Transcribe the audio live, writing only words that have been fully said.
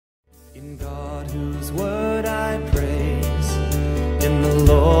In God whose word I praise, in the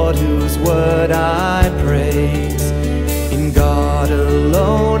Lord whose word I praise, in God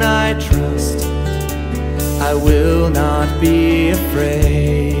alone I trust, I will not be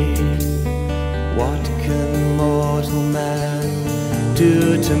afraid. What can mortal man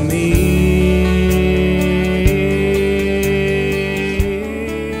do to me?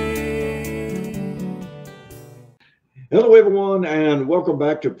 Hello, everyone, and welcome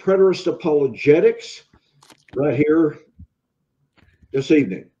back to Preterist Apologetics right here this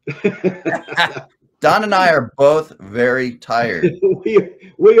evening. Don and I are both very tired.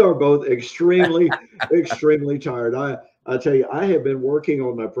 we are both extremely tired. I tell you, I have been working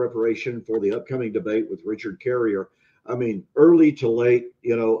on my preparation for the upcoming debate with Richard Carrier. I mean, early to late,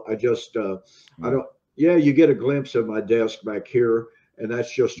 I just, you get a glimpse of my desk back here, and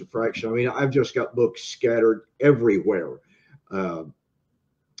that's just a fraction. I mean, I've just got books scattered everywhere.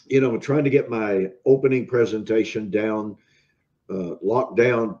 Trying to get my opening presentation down, locked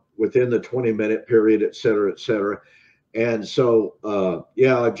down within the 20-minute period, et cetera, et cetera. And so,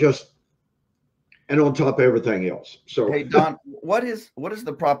 and on top of everything else. So, hey, Don, what is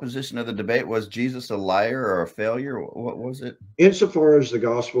the proposition of the debate? Was Jesus a liar or a failure? What was it? Insofar as the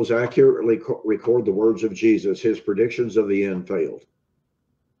Gospels accurately record the words of Jesus, his predictions of the end failed.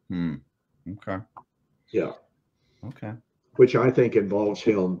 Okay. Yeah. Okay. Which I think involves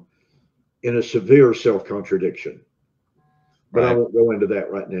him in a severe self-contradiction. But I won't go into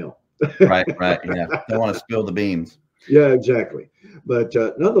that right now. Right. Yeah. Don't want to spill the beans. Yeah, exactly. But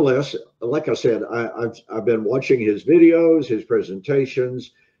nonetheless, like I said, I've been watching his videos, his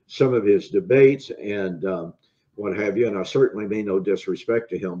presentations, some of his debates, and what have you. And I certainly mean no disrespect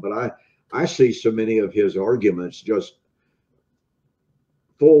to him, but I see so many of his arguments just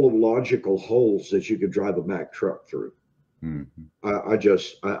full of logical holes that you could drive a Mack truck through. Mm-hmm.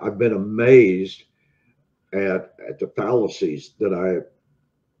 I've been amazed at the fallacies that I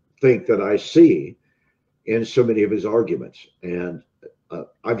think that I see in so many of his arguments. And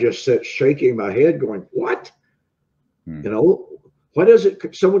I've just sat shaking my head going, what? Why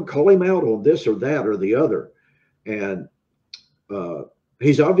doesn't someone call him out on this or that or the other? And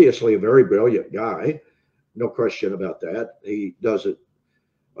he's obviously a very brilliant guy. No question about that. He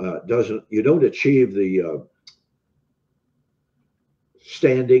you don't achieve the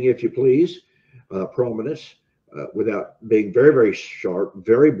standing, if you please, prominence without being very, very sharp,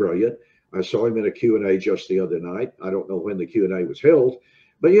 very brilliant. I saw him in a Q&A just the other night. I don't know when the Q&A was held,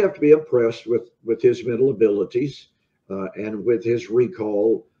 but you have to be impressed with his mental abilities and with his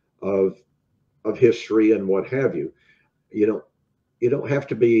recall of history and what have you. You don't have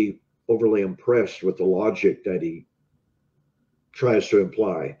to be overly impressed with the logic that he tries to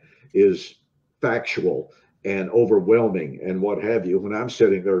imply is factual and overwhelming and what have you. When I'm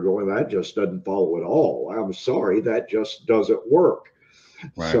sitting there going, that just doesn't follow at all. I'm sorry, that just doesn't work.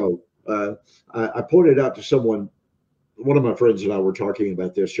 Right. So I pointed out to someone, one of my friends and I were talking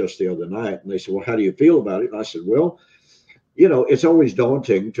about this just the other night, and they said, well, how do you feel about it? And I said, well, it's always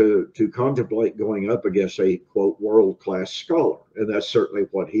daunting to contemplate going up against a, quote, world-class scholar. And that's certainly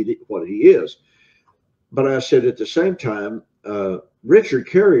what he is. But I said at the same time, Richard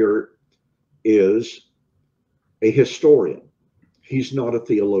Carrier is a historian. He's not a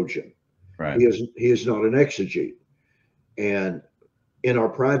theologian. Right. He is not an exegete. And in our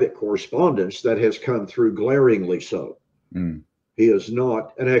private correspondence, that has come through glaringly so. He is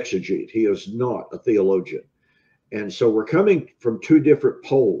not an exegete. He is not a theologian. And so we're coming from two different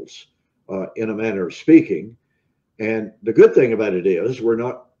poles in a manner of speaking. And the good thing about it is we're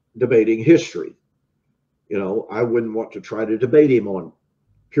not debating history. I wouldn't want to try to debate him on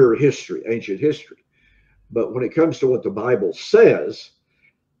pure history, ancient history. But when it comes to what the Bible says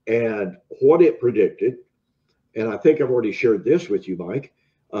and what it predicted, and I think I've already shared this with you, Mike,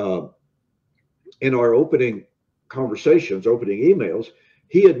 in our opening conversations, opening emails,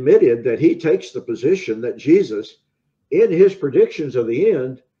 he admitted that he takes the position that Jesus, in his predictions of the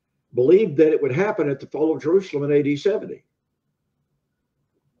end, believed that it would happen at the fall of Jerusalem in AD 70.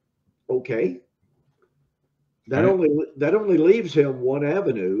 Okay. That only leaves him one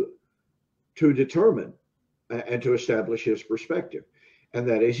avenue to determine and to establish his perspective. And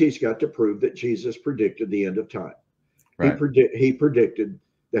that is he's got to prove that Jesus predicted the end of time. Right. He predicted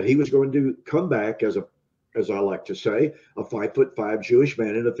that he was going to come back as I like to say, a 5'5" Jewish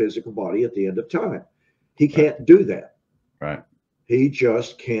man in a physical body at the end of time. He can't do that. Right. He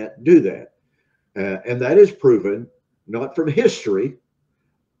just can't do that. And that is proven not from history.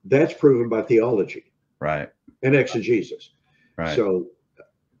 That's proven by theology. Right. And exegesis. Right. So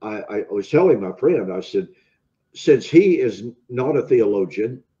I was telling my friend, I said, since he is not a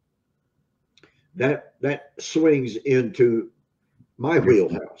theologian that swings into my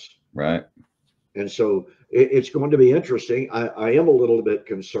wheelhouse. Right. And so it's going to be interesting. I am a little bit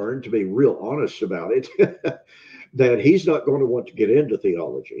concerned, to be real honest about it, that he's not going to want to get into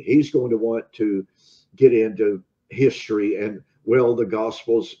theology. He's going to want to get into history. And, well, the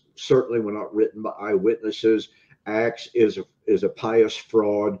Gospels certainly were not written by eyewitnesses. Acts is a pious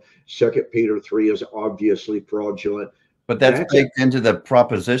fraud. 2 Peter 3 is obviously fraudulent. But that's baked into the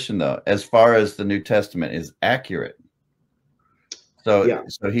proposition, though, as far as the New Testament is accurate. So, yeah.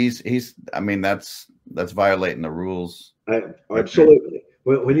 So he's. I mean, that's violating the rules. Absolutely.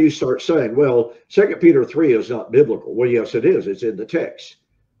 When you start saying, well, 2 Peter 3 is not biblical. Well, yes, it is. It's in the text.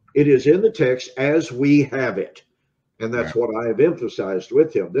 It is in the text as we have it. And that's what I have emphasized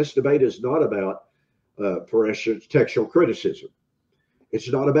with him. This debate is not about, for instance, textual criticism.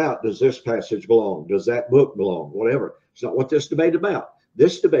 It's not about, does this passage belong? Does that book belong? Whatever. It's not what this debate is about.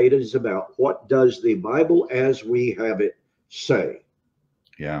 This debate is about, what does the Bible as we have it say?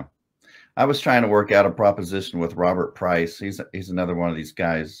 Yeah. I was trying to work out a proposition with Robert Price. He's another one of these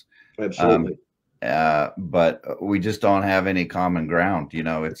guys. Absolutely. But we just don't have any common ground. You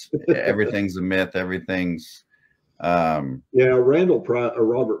know, it's everything's a myth. Everything's Robert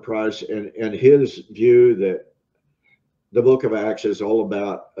Price and his view that the book of Acts is all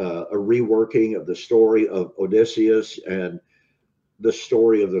about a reworking of the story of Odysseus and the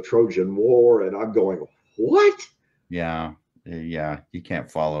story of the Trojan War. And I'm going, what? Yeah. You can't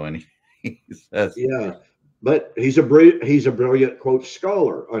follow anything. Yeah, but he's a brilliant, quote,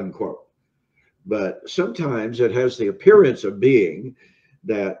 scholar, unquote. But sometimes it has the appearance of being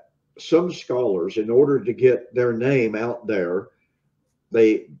that some scholars, in order to get their name out there,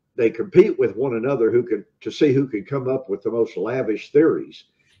 they compete with one another to see who can come up with the most lavish theories,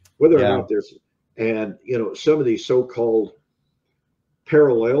 whether or not there's, and some of these so-called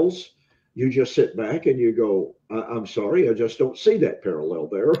parallels, you just sit back and you go, I'm sorry, I just don't see that parallel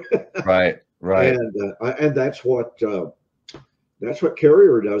there. Right. And that's what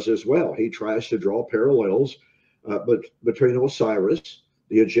Carrier does as well. He tries to draw parallels between Osiris,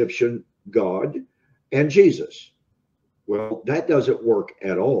 the Egyptian god, and Jesus. Well, that doesn't work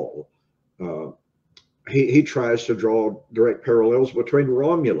at all. He tries to draw direct parallels between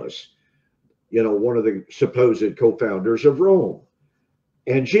Romulus, one of the supposed co-founders of Rome,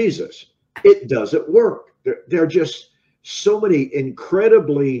 and Jesus. It doesn't work. There are just so many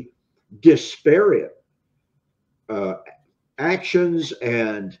incredibly disparate actions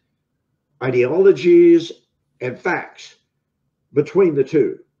and ideologies and facts between the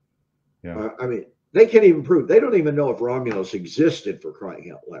two. Yeah. I mean, they can't even prove. They don't even know if Romulus existed, for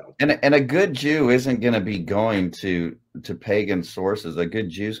crying out loud. And a good Jew isn't going to be going to pagan sources. A good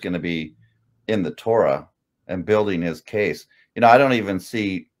Jew is going to be in the Torah and building his case. I don't even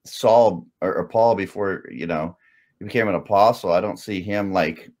see Saul or Paul before, he became an apostle. I don't see him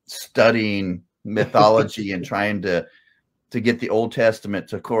like studying mythology and trying to get the Old Testament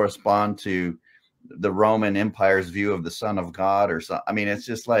to correspond to the Roman Empire's view of the Son of God or something. I mean, it's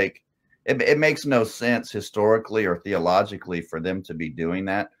just like, it makes no sense historically or theologically for them to be doing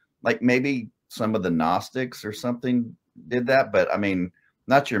that. Like maybe some of the Gnostics or something did that, but I mean,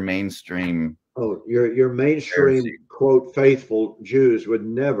 not your mainstream. Oh, your mainstream, quote, faithful Jews would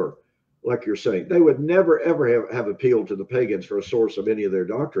never, like you're saying, they would never, ever have appealed to the pagans for a source of any of their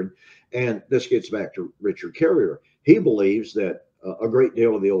doctrine. And this gets back to Richard Carrier. He believes that a great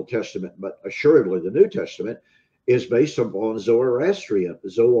deal of the Old Testament, but assuredly the New Testament, is based upon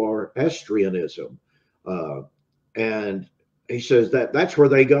Zoroastrianism. And he says that's where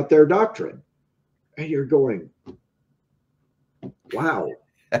they got their doctrine. And you're going, wow.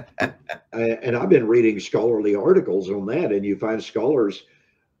 And I've been reading scholarly articles on that, and you find scholars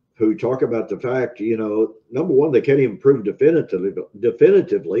who talk about the fact, number one, they can't even prove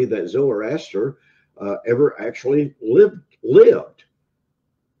definitively that Zoroaster ever actually lived,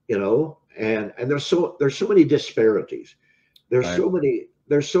 and there's so many disparities. There's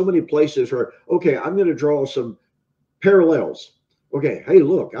so many places where, okay, I'm going to draw some parallels. Okay, hey,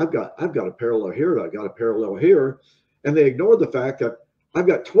 look, I've got a parallel here, and I've got a parallel here, and they ignore the fact that I've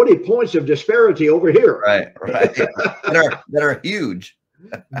got 20 points of disparity over here. Right. that are huge.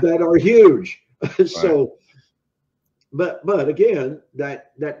 That are huge. So, but again,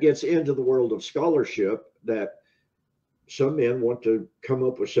 that gets into the world of scholarship, that some men want to come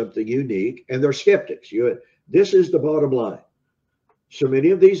up with something unique, and they're skeptics. This is the bottom line. So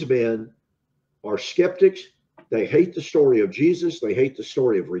many of these men are skeptics. They hate the story of Jesus. They hate the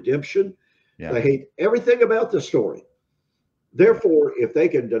story of redemption. Yeah. They hate everything about the story. Therefore, if they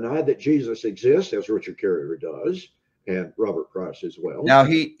can deny that Jesus exists, as Richard Carrier does, and Robert Price as well. Now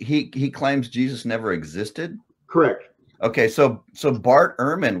he claims Jesus never existed. Correct. Okay, so Bart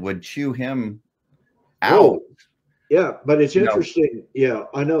Ehrman would chew him out. Oh, yeah, but it's interesting. Yeah,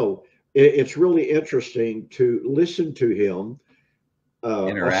 I know. It's really interesting to listen to him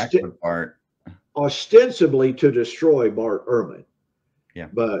Interact with Bart. Ostensibly to destroy Bart Ehrman. Yeah.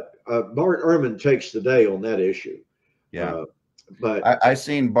 But Bart Ehrman takes the day on that issue. Yeah. But I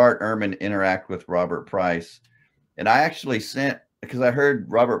seen Bart Ehrman interact with Robert Price, and I actually sent, because I heard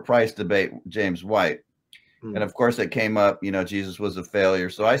Robert Price debate James White. And of course it came up, Jesus was a failure.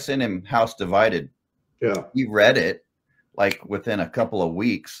 So I sent him House Divided. Yeah. He read it like within a couple of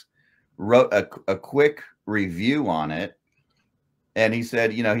weeks, wrote a quick review on it. And he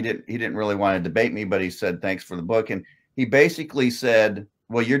said, he didn't really want to debate me, but he said, thanks for the book. And he basically said,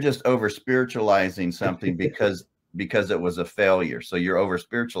 well, you're just over spiritualizing something because it was a failure. So you're over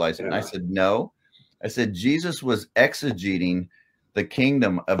spiritualizing. Yeah. And I said, no, I said, Jesus was exegeting the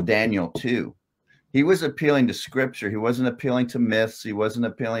kingdom of Daniel 2. He was appealing to scripture. He wasn't appealing to myths. He wasn't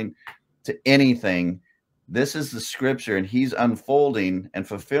appealing to anything. This is the scripture, and he's unfolding and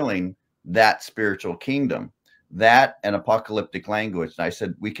fulfilling that spiritual kingdom, that and apocalyptic language. And I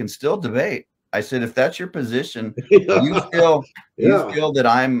said, we can still debate. I said, if that's your position, you feel that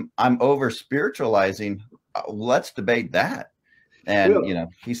I'm over spiritualizing, let's debate that. And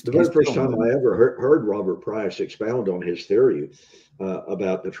he's the very first time I ever heard Robert Price expound on his theory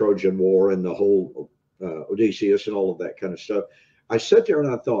about the Trojan War and the whole Odysseus and all of that kind of stuff. I sat there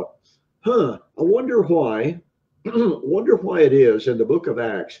and I thought, I wonder why it is in the book of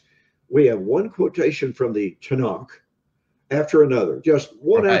Acts we have one quotation from the Tanakh after another, just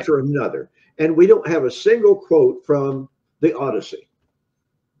one after another, and we don't have a single quote from the Odyssey.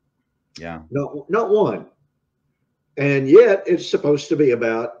 Yeah, not one. And yet it's supposed to be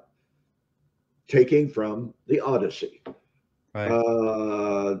about taking from the Odyssey.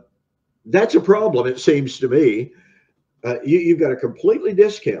 Right. That's a problem, it seems to me. You've got to completely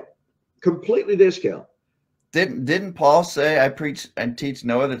discount. Didn't Paul say, I preach and teach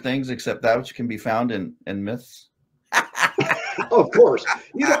no other things except that which can be found in myths? Of course.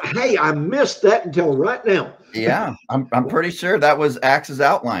 Hey, I missed that until right now. Yeah, I'm pretty sure that was Acts'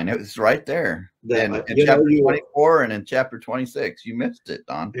 outline. It was right there. In chapter 24 and in chapter 26. You missed it,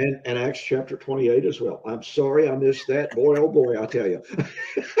 Don. And Acts chapter 28 as well. I'm sorry I missed that. Boy, oh boy, I tell you.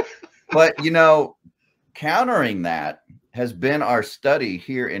 But, countering that has been our study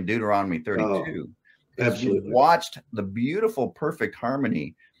here in Deuteronomy 32. Absolutely. We've watched the beautiful, perfect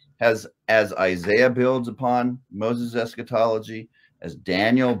harmony as Isaiah builds upon Moses' eschatology, as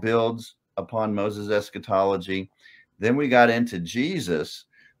Daniel builds upon Moses' eschatology. Then we got into Jesus.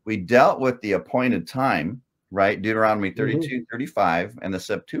 We dealt with the appointed time, right? Deuteronomy 32, 35, and the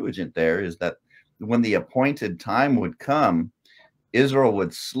Septuagint there is that when the appointed time would come, Israel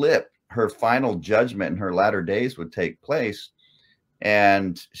would slip. Her final judgment in her latter days would take place,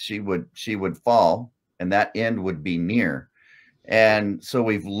 and she would fall, and that end would be near. And so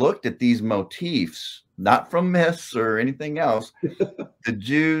we've looked at these motifs, not from myths or anything else. The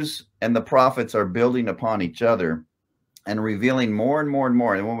Jews and the prophets are building upon each other and revealing more and more and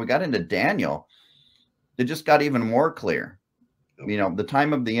more. And when we got into Daniel, it just got even more clear. The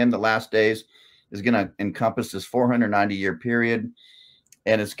time of the end, the last days, is going to encompass this 490-year period.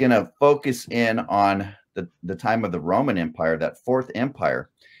 And it's going to focus in on the time of the Roman Empire, that fourth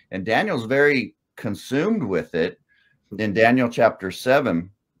empire. And Daniel's very consumed with it. In Daniel chapter 7,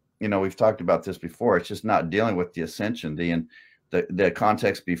 we've talked about this before. It's just not dealing with the ascension. The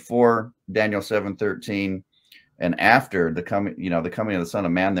context before Daniel 7:13 and after the coming of the Son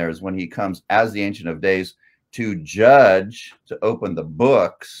of Man there is when he comes as the Ancient of Days to judge, to open the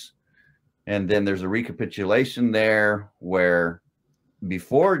books. And then there's a recapitulation there where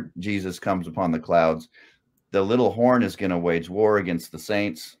before Jesus comes upon the clouds, the little horn is going to wage war against the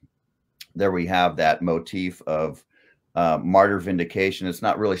saints. There we have that motif of martyr vindication. It's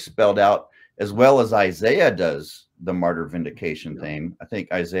not really spelled out as well as Isaiah does the martyr vindication thing. I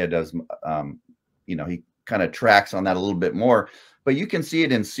think Isaiah does, he kind of tracks on that a little bit more, but you can see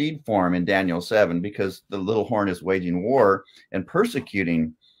it in seed form in Daniel 7 because the little horn is waging war and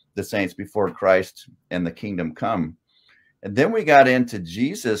persecuting the saints before Christ and the kingdom come. And then we got into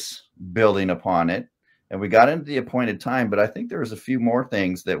Jesus building upon it, and we got into the appointed time, but I think there's a few more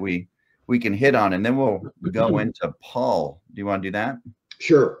things that we can hit on, and then we'll go into Paul. Do you want to do that?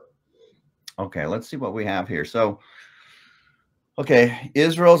 Sure. Okay, let's see what we have here. So, okay,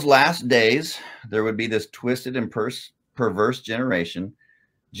 Israel's last days, there would be this twisted and perverse generation.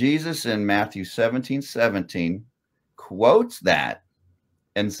 Jesus in Matthew 17:17 quotes that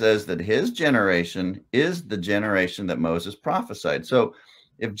and says that his generation is the generation that Moses prophesied. So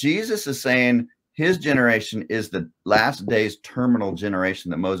if Jesus is saying his generation is the last days terminal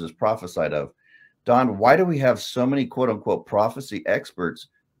generation that Moses prophesied of, Don, why do we have so many quote unquote prophecy experts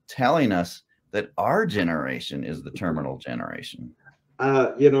telling us that our generation is the terminal generation?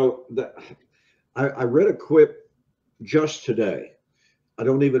 I read a quip just today. I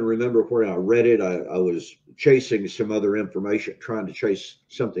don't even remember where I read it. I was chasing some other information, trying to chase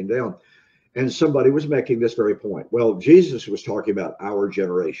something down. And somebody was making this very point. Well, Jesus was talking about our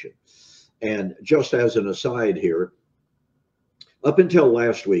generation. And just as an aside here, up until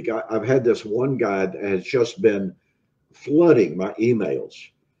last week, I've had this one guy that has just been flooding my emails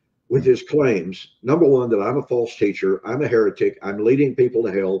with his claims. Number one, that I'm a false teacher, I'm a heretic, I'm leading people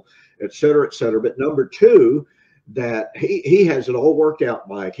to hell, et cetera, et cetera. But number two, that he has it all worked out,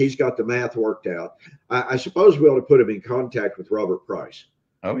 Mike. He's got the math worked out. I suppose we ought to put him in contact with Robert Price.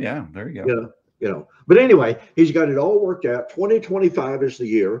 Oh, yeah, there you go. But anyway, he's got it all worked out. 2025 is the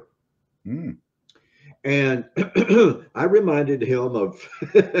year. And I reminded him of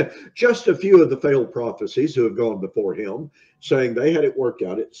just a few of the failed prophecies who have gone before him, saying they had it worked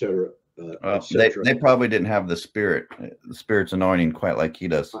out, et cetera. They probably didn't have the Spirit's anointing quite like he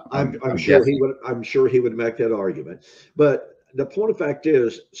does. I'm sure he would. I'm sure he would make that argument. But the point of fact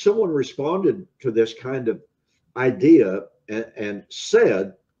is, someone responded to this kind of idea and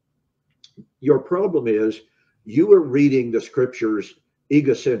said, "Your problem is you are reading the scriptures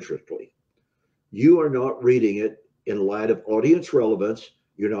egocentrically. You are not reading it in light of audience relevance.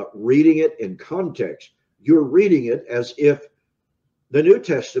 You're not reading it in context. You're reading it as if the New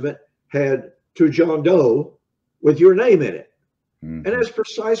Testament had to John Doe with your name in it." And that's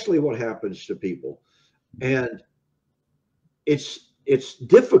precisely what happens to people. And it's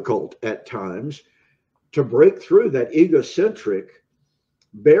difficult at times to break through that egocentric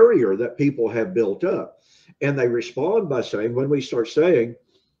barrier that people have built up. And they respond by saying, when we start saying,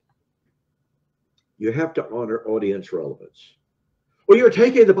 you have to honor audience relevance. Well, you're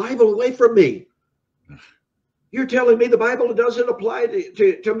taking the Bible away from me. You're telling me the Bible doesn't apply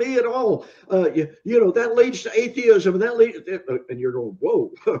to me at all. That leads to atheism, and that leads, and you're going,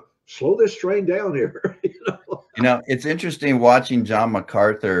 whoa, slow this train down here. It's interesting watching John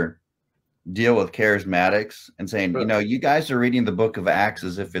MacArthur deal with charismatics and saying, you guys are reading the book of Acts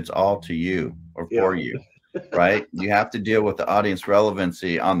as if it's all to you or for you, right? You have to deal with the audience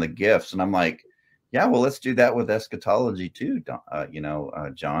relevancy on the gifts. And I'm like, yeah, well, let's do that with eschatology too,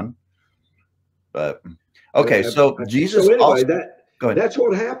 John. But okay, so Jesus. So anyway, also, go ahead. That's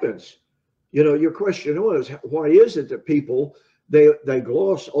what happens. Your question was, why is it that people they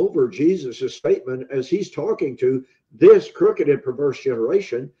gloss over Jesus' statement as he's talking to this crooked and perverse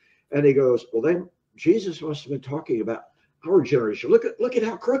generation, and he goes, well, then Jesus must have been talking about our generation. Look at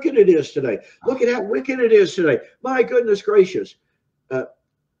how crooked it is today. Look at how wicked it is today. My goodness gracious.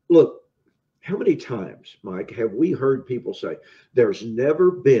 Look. How many times, Mike, have we heard people say, there's never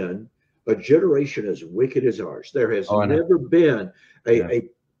been a generation as wicked as ours? There has never been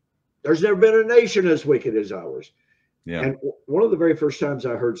there's never been a nation as wicked as ours. Yeah. And one of the very first times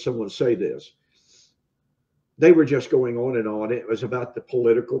I heard someone say this, they were just going on and on. It was about the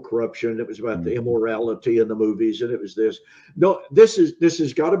political corruption. It was about the immorality in the movies. And it was this. No, this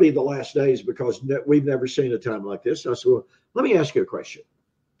has got to be the last days, because we've never seen a time like this. I said, well, let me ask you a question.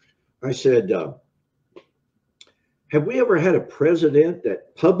 I said, have we ever had a president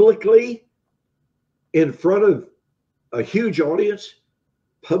that publicly, in front of a huge audience,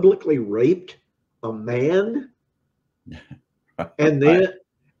 publicly raped a man and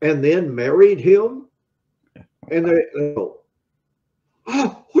then married him? And they go,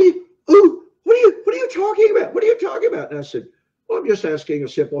 what are you talking about? What are you talking about? And I said, well, I'm just asking a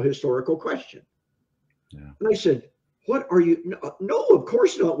simple historical question. Yeah. And they said, what are you? No, of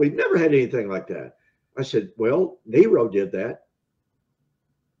course not. We've never had anything like that. I said, well, Nero did that.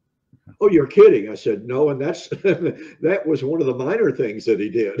 Oh, you're kidding. I said, no. And that was one of the minor things that he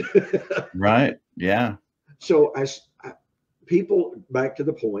did. Right. Yeah. So people, back to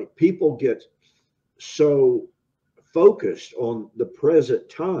the point, people get so focused on the present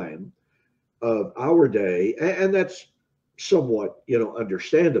time of our day, and that's somewhat,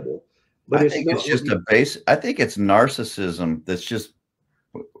 understandable. But I think it's just I think it's narcissism that's just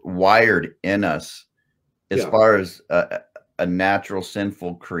wired in us as far as a natural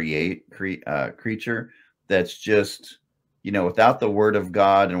sinful creature that's just, without the word of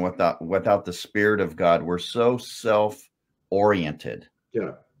God and without the Spirit of God, we're so self-oriented.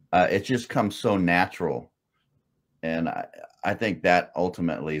 Yeah. It just comes so natural And I think that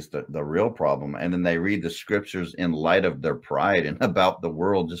ultimately is the real problem. And then they read the scriptures in light of their pride and about the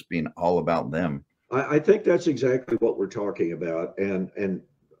world just being all about them. I think that's exactly what we're talking about. And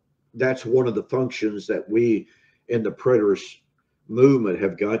that's one of the functions that we in the preterist movement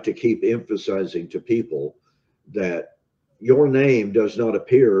have got to keep emphasizing to people, that your name does not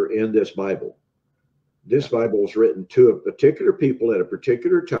appear in this Bible. This Bible is written to a particular people at a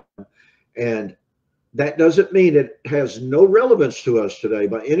particular time. And that doesn't mean it has no relevance to us today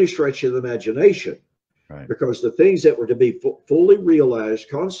by any stretch of the imagination. Right. Because the things that were to be fully realized,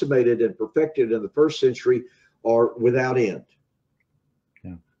 consummated, and perfected in the first century are without end.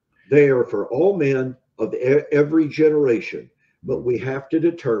 Yeah. They are for all men of every generation. But we have to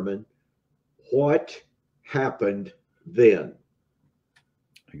determine what happened then.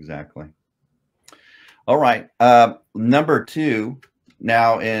 Exactly. All right. Number 2,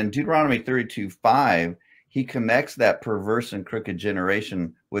 now in Deuteronomy 32:5, he connects that perverse and crooked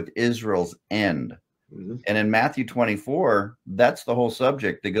generation with Israel's end. Mm-hmm. And in Matthew 24, that's the whole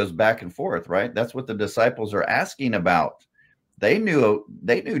subject that goes back and forth, right? That's what the disciples are asking about. They knew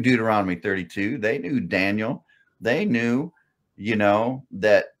Deuteronomy 32. They knew Daniel. They knew,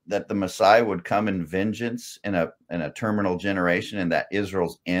 that the Messiah would come in vengeance in a terminal generation, and that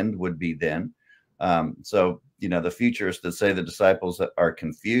Israel's end would be then. So, the futurists that say the disciples are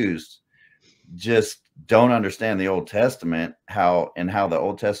confused just don't understand the Old Testament, how the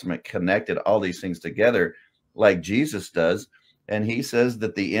Old Testament connected all these things together like Jesus does. And he says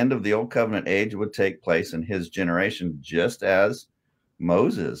that the end of the Old Covenant age would take place in his generation, just as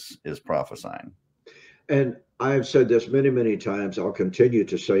Moses is prophesying. And I've said this many, many times. I'll continue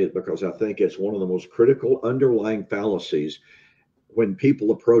to say it because I think it's one of the most critical underlying fallacies when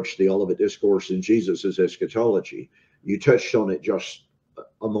people approach the Olivet Discourse in Jesus's eschatology. You touched on it just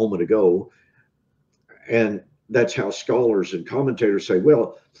a moment ago. And that's how scholars and commentators say,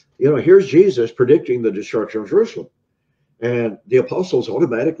 well, here's Jesus predicting the destruction of Jerusalem. And the apostles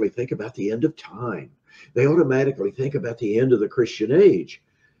automatically think about the end of time. They automatically think about the end of the Christian age.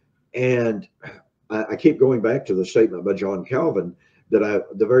 And I keep going back to the statement by John Calvin that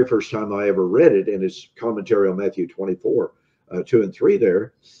the very first time I ever read it in his commentary on Matthew 24, 2 and 3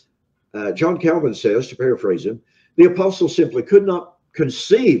 there, John Calvin says, to paraphrase him, the apostles simply could not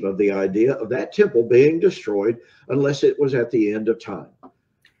conceive of the idea of that temple being destroyed unless it was at the end of time.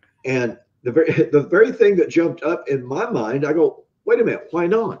 And the very thing that jumped up in my mind, I go, wait a minute, why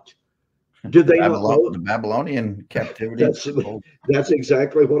not? Did they not know? The Babylonian captivity? That's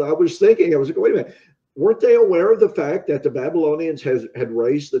exactly what I was thinking. I was like, wait a minute. Weren't they aware of the fact that the Babylonians had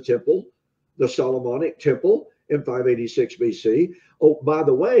raised the temple, the Solomonic temple, in 586 BC? Oh, by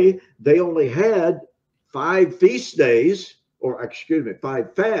the way, they only had 5 feast days, or excuse me,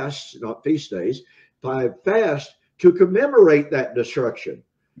 5 fasts, not feast days, 5 fasts to commemorate that destruction.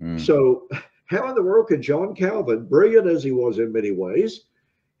 So how in the world could John Calvin, brilliant as he was in many ways,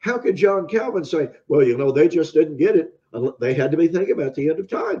 how could John Calvin say, well, they just didn't get it. They had to be thinking about the end of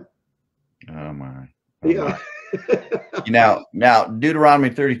time. Oh, my. Yeah. Now, Deuteronomy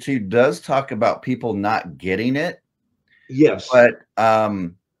 32 does talk about people not getting it. Yes. But,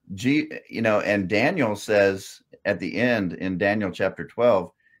 and Daniel says at the end in Daniel chapter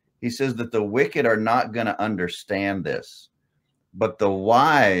 12, he says that the wicked are not going to understand this, but the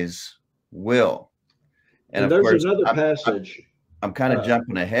wise will. And there's course, another passage. I'm kind of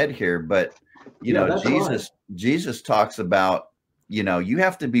jumping ahead here, but Jesus talks about, you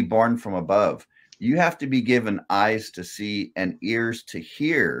have to be born from above. You have to be given eyes to see and ears to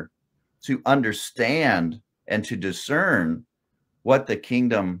hear, to understand and to discern what the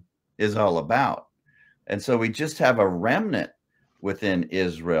kingdom is all about. And so we just have a remnant within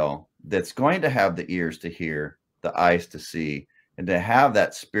Israel that's going to have the ears to hear, the eyes to see, and to have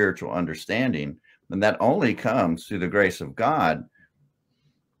that spiritual understanding. And that only comes through the grace of God.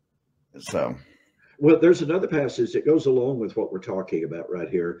 So, well, there's another passage that goes along with what we're talking about right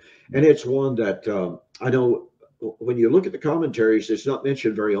here. And it's one that I know when you look at the commentaries, it's not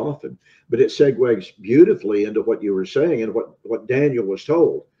mentioned very often, but it segues beautifully into what you were saying and what Daniel was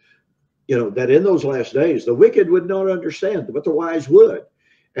told. That in those last days, the wicked would not understand, but the wise would.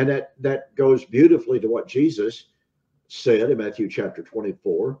 And that goes beautifully to what Jesus said in Matthew chapter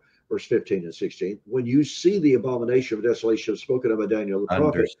 24, verse 15 and 16. When you see the abomination of desolation spoken of by Daniel the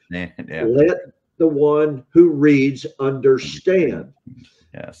prophet, let the one who reads understand.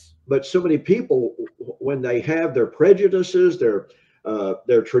 Yes. But so many people, when they have their prejudices, their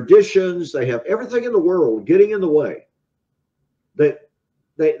traditions, they have everything in the world getting in the way.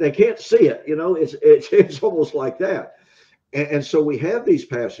 They can't see it. It's almost like that. And so we have these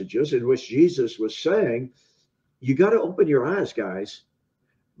passages in which Jesus was saying, you got to open your eyes, guys.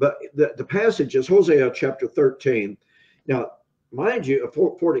 But the passage is Hosea chapter 13. Now, mind you,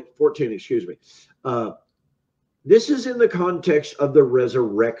 14, excuse me. This is in the context of the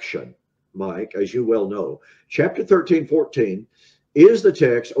resurrection, Mike, as you well know. Chapter 13, 14 is the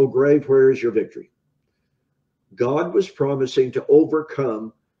text, "O grave, where is your victory?" God was promising to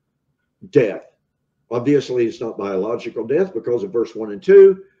overcome death. Obviously, it's not biological death because of verse 1 and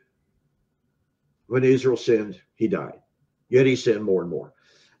 2. When Israel sinned, he died. Yet he sinned more and more.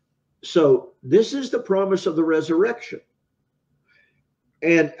 So this is the promise of the resurrection.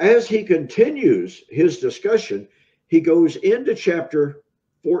 And as he continues his discussion, he goes into chapter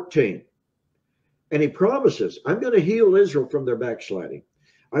 14. And he promises, I'm going to heal Israel from their backsliding.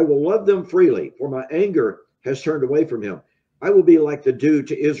 I will love them freely, for my anger has turned away from him. I will be like the dew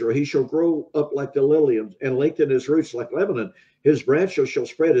to Israel. He shall grow up like the lily and lengthen his roots like Lebanon. His branches shall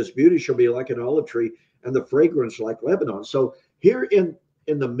spread. His beauty shall be like an olive tree, and the fragrance like Lebanon. So here in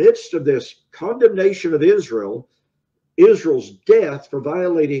the midst of this condemnation of Israel, Israel's death for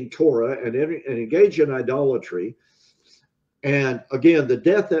violating Torah and engage in idolatry, and again, the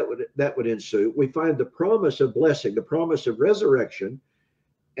death that would ensue, we find the promise of blessing, the promise of resurrection.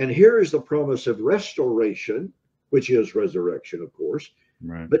 And here is the promise of restoration, which is resurrection, of course.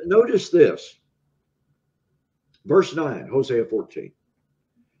 Right. But notice this. Verse 9, Hosea 14.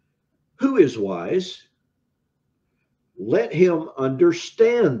 Who is wise? Let him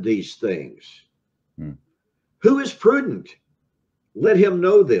understand these things. Who is prudent? Let him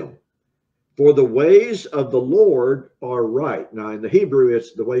know them. For the ways of the Lord are right. Now, in the Hebrew,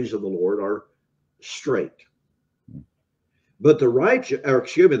 it's the ways of the Lord are straight. But the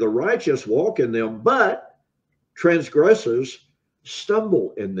righteous walk in them, but transgressors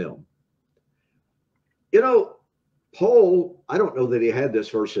stumble in them. You know, Paul, I don't know that he had this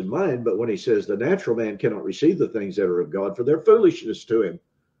verse in mind, but when he says the natural man cannot receive the things that are of God, for their foolishness to him,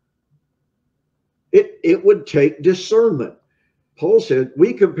 it would take discernment. Paul said,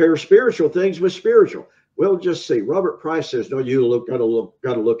 we compare spiritual things with spiritual. Well, just see. Robert Price says, no, got to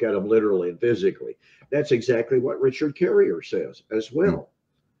look at them literally and physically. That's exactly what Richard Carrier says as well.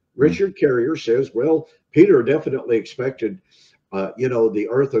 Richard Carrier says, well, Peter definitely expected, the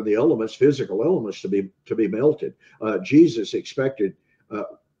earth and the elements, physical elements, to be melted. Jesus expected,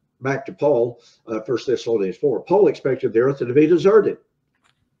 back to Paul, 1 Thessalonians 4. Paul expected the earth to be deserted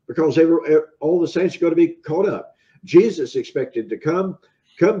because all the saints are going to be caught up. Jesus expected to come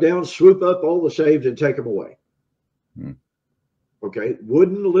down, swoop up all the saved, and take them away. Okay,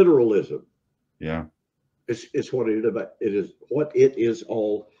 wooden literalism. Yeah, it's what it is. What it is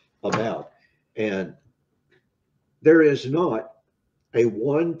all about, and there is not a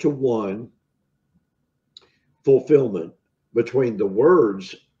one-to-one fulfillment between the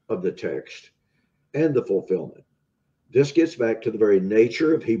words of the text and the fulfillment. This gets back to the very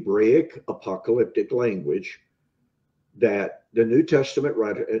nature of Hebraic apocalyptic language that the New Testament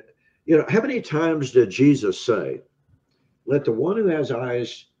writer, how many times did Jesus say, let the one who has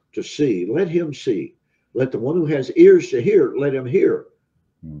eyes to see, let him see. Let the one who has ears to hear, let him hear.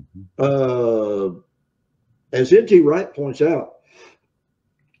 As N.T. Wright points out,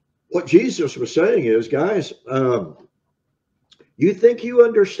 what Jesus was saying is, guys, you think you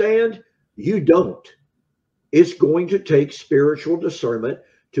understand? You don't. It's going to take spiritual discernment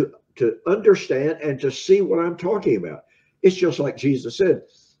to understand and to see what I'm talking about. It's just like Jesus said,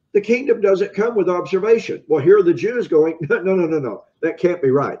 the kingdom doesn't come with observation. Well, here are the Jews going, no, that can't be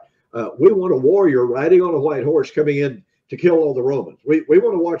right. We want a warrior riding on a white horse coming in to kill all the Romans. We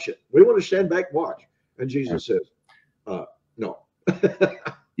want to watch it. We want to stand back and watch. And Jesus says, no.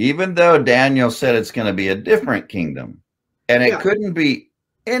 Even though Daniel said it's going to be a different kingdom, and it couldn't be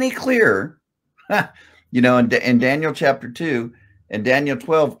any clearer, in Daniel chapter 2 and Daniel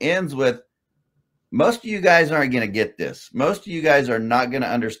 12 ends with, most of you guys aren't going to get this. Most of you guys are not going to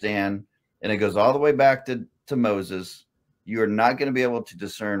understand. And it goes all the way back to Moses. You are not going to be able to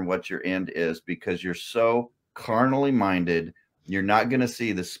discern what your end is because you're so carnally minded. You're not going to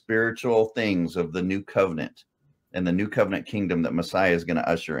see the spiritual things of the new covenant and the new covenant kingdom that Messiah is going to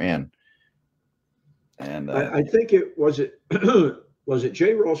usher in. And I think was it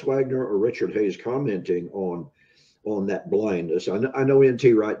J. Ross Wagner or Richard Hayes commenting on that blindness. I know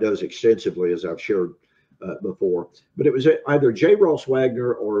N.T. Wright does extensively, as I've shared before, but it was either J. Ross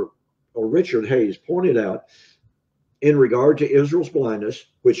Wagner or Richard Hayes pointed out in regard to Israel's blindness,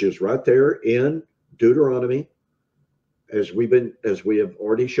 which is right there in Deuteronomy, as we have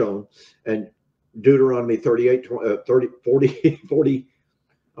already shown, and Deuteronomy 38, 40,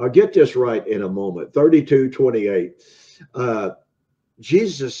 I'll get this right in a moment, 32:28.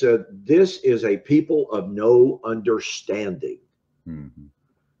 Jesus said, this is a people of no understanding. Mm-hmm.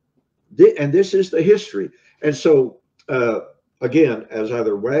 And this is the history. And so, again, as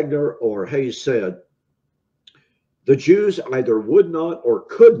either Wagner or Hayes said, the Jews either would not or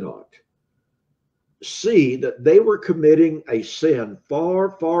could not see that they were committing a sin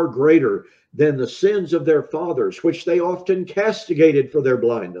far, far greater than the sins of their fathers, which they often castigated for their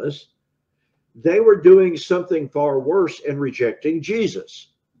blindness. They were doing something far worse in rejecting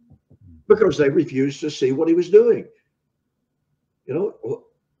Jesus because they refused to see what he was doing. You know,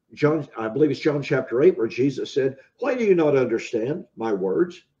 John, I believe it's John chapter 8, where Jesus said, "Why do you not understand my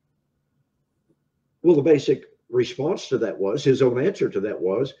words?" Well, the basic response to that was, his own answer to that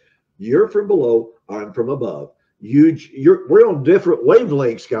was, "You're from below, I'm from above. We're on different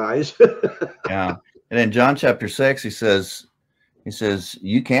wavelengths, guys." Yeah. And in John chapter 6, he says,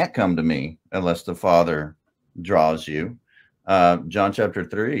 you can't come to me unless the Father draws you. John chapter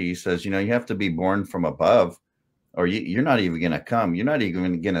 3, he says, you have to be born from above, or you're not even going to come. You're not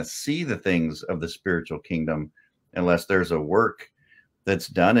even going to see the things of the spiritual kingdom unless there's a work that's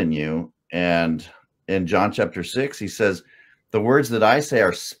done in you. And in John chapter 6, he says, the words that I say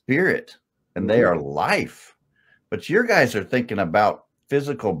are spirit and they are life. But your guys are thinking about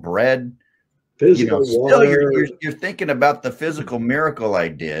physical bread, physical water. Still you're thinking about the physical miracle I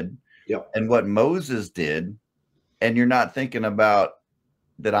did, yep, and what Moses did, and you're not thinking about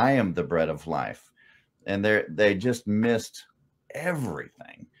that I am the bread of life. And they just missed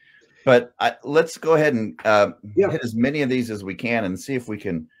everything. But let's go ahead and hit as many of these as we can and see if we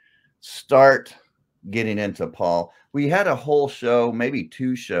can start getting into Paul. We had a whole show, maybe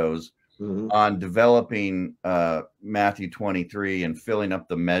 2 shows, on developing Matthew 23 and filling up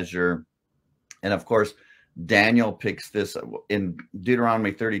the measure. And of course, Daniel picks this in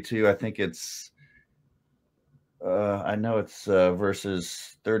Deuteronomy 32. I think it's, I know it's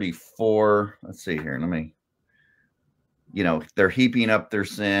verses 34. Let's see here. They're heaping up their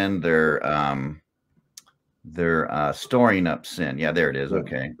sin. They're storing up sin. Yeah, there it is.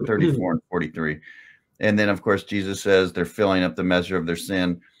 Okay. 34 and 43. And then of course, Jesus says they're filling up the measure of their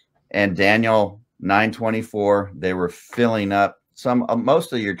sin. And Daniel 9:24, they were filling up.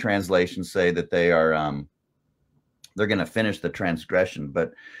 Most of your translations say that they are they're going to finish the transgression,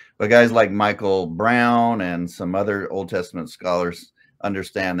 but guys like Michael Brown and some other Old Testament scholars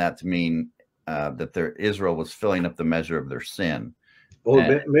understand that to mean that Israel was filling up the measure of their sin.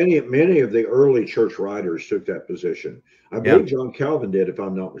 Well, many of the early church writers took that position. I believe John Calvin did, if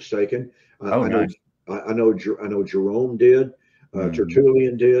I'm not mistaken. Nice. I know Jerome did.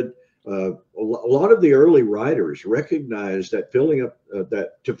 Tertullian did. A lot of the early writers recognized that filling up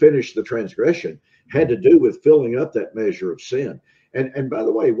that to finish the transgression had to do with filling up that measure of sin. And by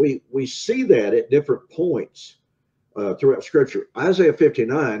the way, we see that at different points throughout Scripture. Isaiah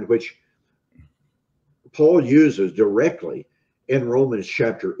 59, which Paul uses directly in Romans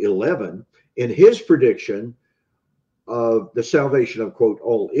chapter 11, in his prediction of the salvation of, quote,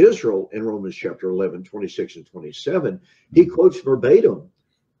 all Israel in Romans chapter 11, 26 and 27, he quotes verbatim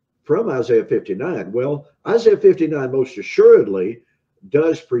from Isaiah 59. Well, Isaiah 59 most assuredly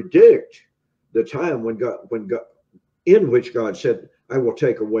does predict the time when God, in which God said, I will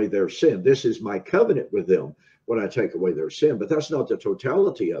take away their sin. This is my covenant with them when I take away their sin. But that's not the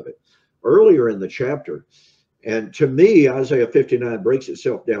totality of it. Earlier in the chapter, and to me, Isaiah 59 breaks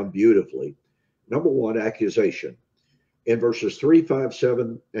itself down beautifully. Number one, accusation. In verses 3, 5,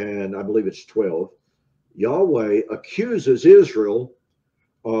 7, and I believe it's 12, Yahweh accuses Israel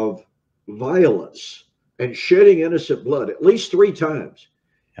of violence and shedding innocent blood at least 3 times.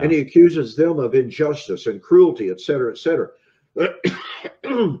 Yeah. And he accuses them of injustice and cruelty, etc., etc.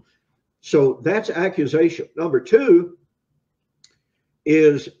 So that's accusation. Number 2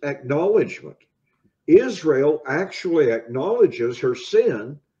 is acknowledgement. Israel actually acknowledges her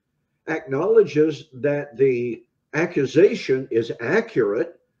sin, acknowledges that the accusation is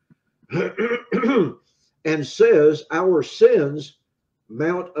accurate, and says our sins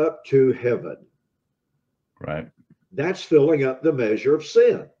mount up to heaven. Right. That's filling up the measure of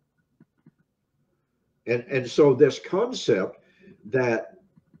sin. And so this concept that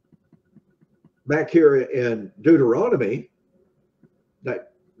back here in Deuteronomy,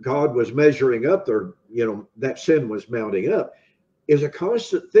 that God was measuring up their, that sin was mounting up, is a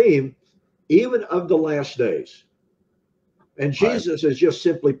constant theme even of the last days. And Jesus is just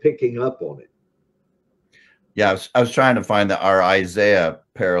simply picking up on it. Yeah, I was trying to find our Isaiah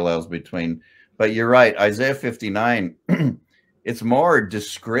parallels between, but you're right. Isaiah 59, it's more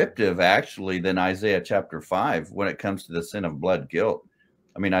descriptive actually than Isaiah chapter 5 when it comes to the sin of blood guilt.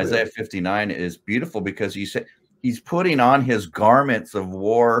 I mean, Isaiah 59 is beautiful because he's putting on his garments of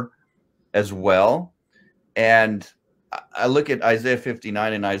war as well. And I look at Isaiah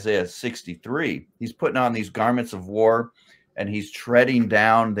 59 and Isaiah 63. He's putting on these garments of war, and he's treading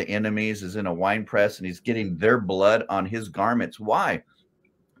down the enemies as in a wine press, and he's getting their blood on his garments. Why?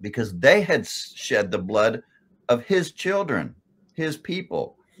 Because they had shed the blood of his children, his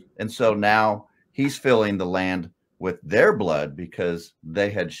people. And so now he's filling the land with their blood because they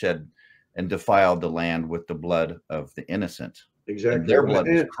had shed and defiled the land with the blood of the innocent. Exactly. And their blood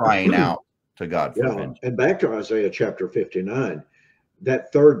was crying out to God for vengeance. And back to Isaiah chapter 59,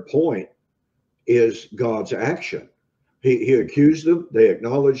 that third point is God's action. He accused them, they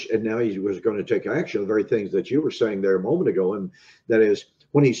acknowledged, and now he was going to take action, the very things that you were saying there a moment ago. And that is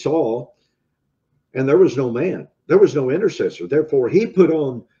when he saw, and there was no man, there was no intercessor. Therefore, he put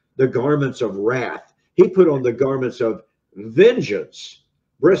on the garments of wrath. He put on the garments of vengeance,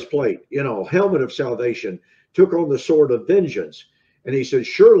 breastplate, helmet of salvation, took on the sword of vengeance. And he said,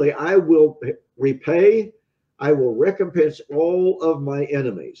 surely I will repay, I will recompense all of my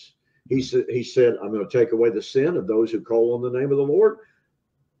enemies. He said, I'm going to take away the sin of those who call on the name of the Lord.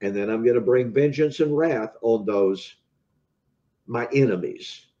 And then I'm going to bring vengeance and wrath on those, my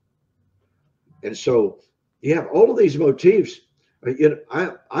enemies. And so you have all of these motifs.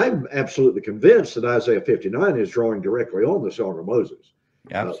 I'm absolutely convinced that Isaiah 59 is drawing directly on the Song of Moses.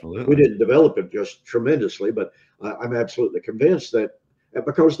 Absolutely. We didn't develop it just tremendously, but I'm absolutely convinced that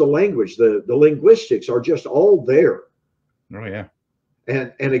because the language, the linguistics are just all there. Oh, yeah.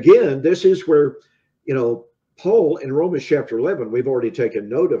 And again, this is where, Paul in Romans chapter 11, we've already taken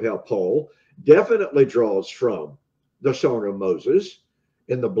note of how Paul definitely draws from the Song of Moses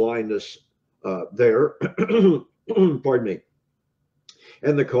in the blindness there, pardon me,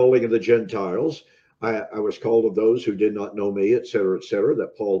 and the calling of the Gentiles. I was called of those who did not know me, et cetera,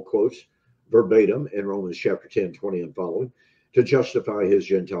 that Paul quotes verbatim in Romans chapter 10, 20 and following to justify his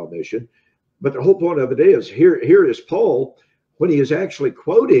Gentile mission. But the whole point of it is, here is Paul, when he is actually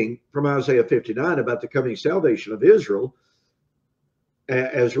quoting from Isaiah 59 about the coming salvation of Israel.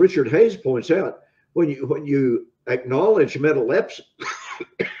 As Richard Hayes points out, when you acknowledge metalepsis,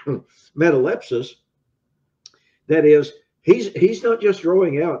 that is, he's not just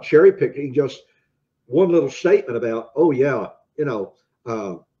throwing out, cherry picking just one little statement about, oh yeah,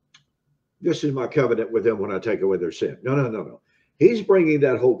 this is my covenant with them when I take away their sin. No. He's bringing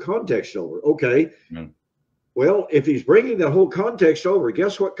that whole context over. Okay. Mm. Well, if he's bringing that whole context over,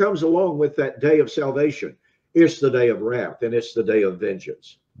 guess what comes along with that day of salvation? It's the day of wrath, and it's the day of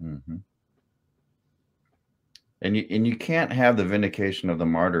vengeance. Mm-hmm. And you can't have the vindication of the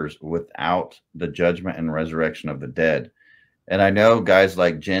martyrs without the judgment and resurrection of the dead. And I know guys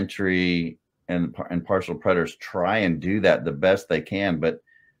like Gentry and partial preterists try and do that the best they can, but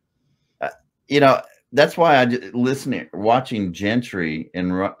that's why I watching Gentry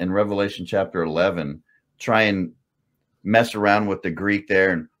in Revelation chapter 11 try and mess around with the Greek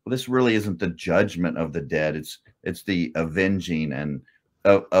there, and well, this really isn't the judgment of the dead; it's the avenging and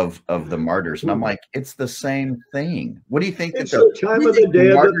of the martyrs. And I'm like, it's the same thing. What do you think? It's the time of the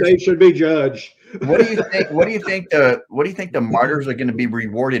dead that they should be judged. What do you think? What do you think the martyrs are going to be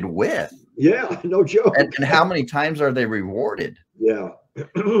rewarded with? Yeah, no joke. And how many times are they rewarded? Yeah,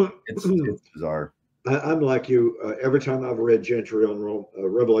 it's bizarre. I'm like you. Every time I've read Gentry on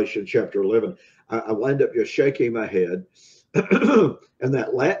Revelation chapter 11, I wind up just shaking my head. And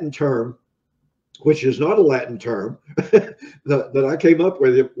that Latin term, which is not a Latin term, that I came up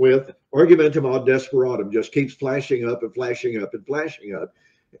with argumentum ad desperatum, just keeps flashing up and flashing up and flashing up.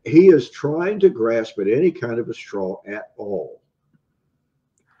 He is trying to grasp at any kind of a straw at all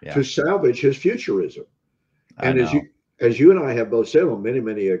to salvage his futurism. And as you and I have both said on many,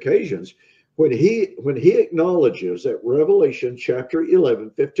 many occasions, when he acknowledges that Revelation chapter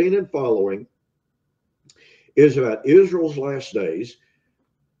 11, 15 and following is about Israel's last days,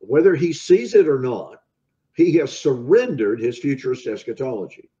 whether he sees it or not, he has surrendered his futurist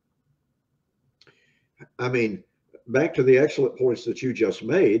eschatology. I mean, back to the excellent points that you just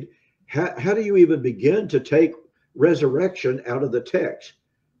made, how do you even begin to take resurrection out of the text?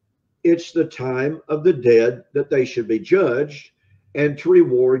 It's the time of the dead that they should be judged, and to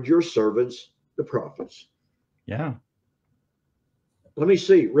reward your servants, the prophets. Yeah. Let me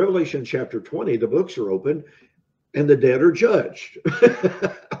see. Revelation chapter 20, the books are open and the dead are judged.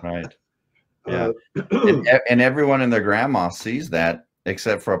 Right. Yeah. And everyone and their grandma sees that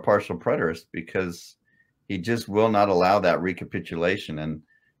except for a partial preterist, because he just will not allow that recapitulation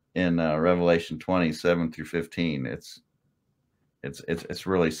in Revelation 27 through 15. It's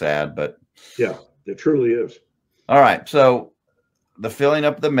really sad, but yeah, it truly is. All right. So The filling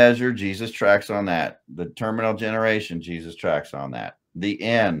up the measure, Jesus tracks on that. The terminal generation, Jesus tracks on that. The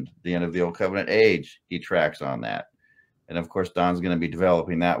end of the old covenant age, he tracks on that. And of course, Don's going to be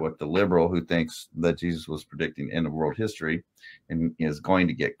developing that with the liberal who thinks that Jesus was predicting the end of world history and is going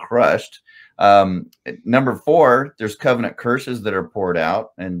to get crushed. Number 4, there's covenant curses that are poured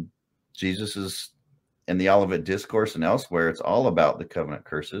out, and Jesus is in the Olivet Discourse and elsewhere. It's all about the covenant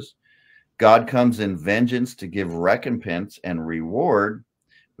curses. God comes in vengeance to give recompense and reward,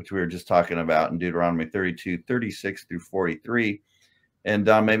 which we were just talking about in Deuteronomy 32, 36 through 43. And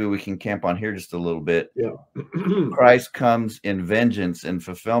Don, maybe we can camp on here just a little bit. Yeah. Christ comes in vengeance and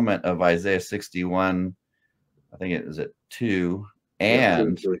fulfillment of Isaiah 61. I think it is at 2.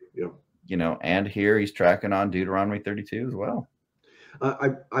 And, you know, and here he's tracking on Deuteronomy 32 as well.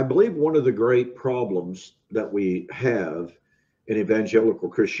 I believe one of the great problems that we have in evangelical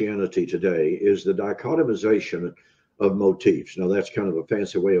Christianity today is the dichotomization of motifs. Now, that's kind of a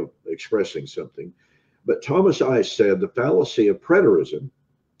fancy way of expressing something. But Thomas Ice said the fallacy of preterism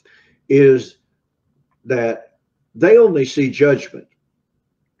is that they only see judgment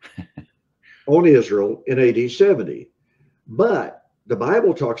on Israel in AD 70. But the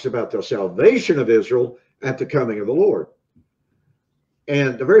Bible talks about the salvation of Israel at the coming of the Lord.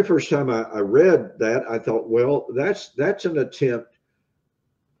 And the very first time I read that, I thought, well, that's an attempt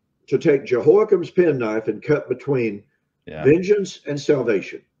to take Jehoiakim's penknife and cut between vengeance and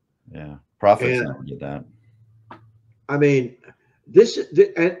salvation. Yeah, prophets never did that. I mean,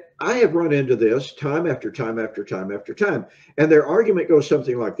 and I have run into this time after time after time after time. And their argument goes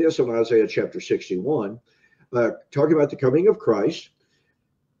something like this on Isaiah chapter 61, talking about the coming of Christ.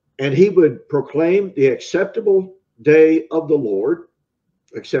 And he would proclaim the acceptable day of the Lord,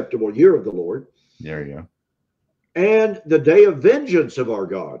 acceptable year of the Lord. There you go. And the day of vengeance of our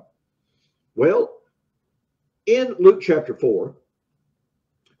God. Well, in Luke chapter 4,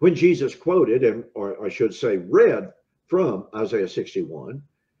 when Jesus quoted, or I should say read from Isaiah 61,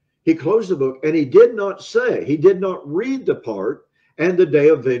 he closed the book and he did not read the part, and the day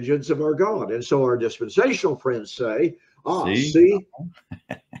of vengeance of our God. And so our dispensational friends say, see,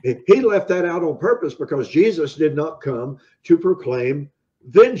 he left that out on purpose because Jesus did not come to proclaim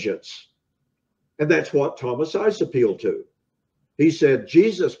vengeance. And that's what Thomas Ice appealed to. He said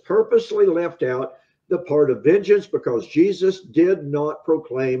Jesus purposely left out the part of vengeance because Jesus did not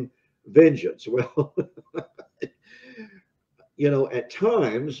proclaim vengeance. Well, you know, at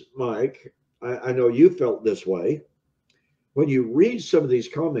times, Mike, I know you felt this way. When you read some of these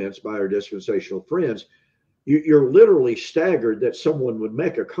comments by our dispensational friends, you're literally staggered that someone would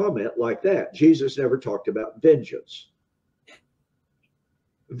make a comment like that. Jesus never talked about vengeance.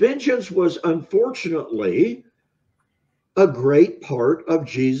 Vengeance was unfortunately a great part of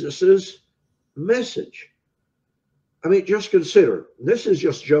Jesus's message. I mean, just consider, this is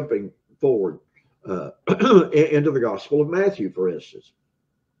just jumping forward into the Gospel of Matthew, for instance.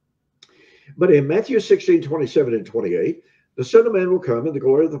 But in Matthew 16, 27 and 28, the Son of Man will come in the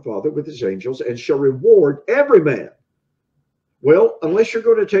glory of the Father with his angels and shall reward every man. Well, unless you're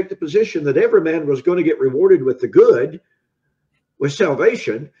going to take the position that every man was going to get rewarded with the good, with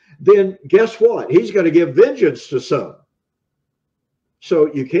salvation, then guess what? He's going to give vengeance to some.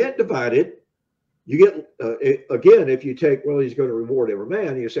 So you can't divide it. You get, again, if you take, well, he's going to reward every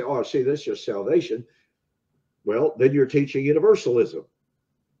man, you say, oh, see, that's just salvation. Well, then you're teaching universalism.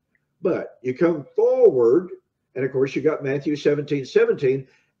 But you come forward, and of course, you got Matthew 17, 17,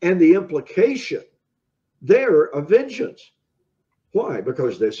 and the implication there of vengeance. Why?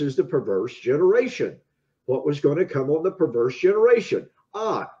 Because this is the perverse generation. What was going to come on the perverse generation?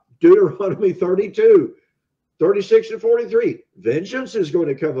 Deuteronomy 32, 36 and 43. Vengeance is going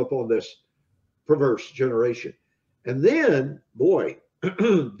to come upon this perverse generation. And then, boy,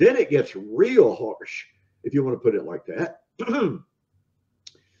 then it gets real harsh, if you want to put it like that.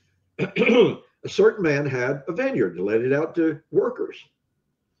 A certain man had a vineyard and let it out to workers.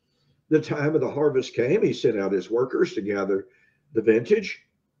 The time of the harvest came. He sent out his workers to gather the vintage.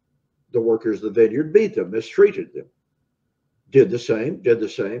 The workers of the vineyard beat them, mistreated them. Did the same.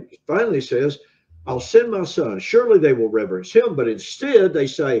 Finally says, I'll send my son. Surely they will reverence him. But instead they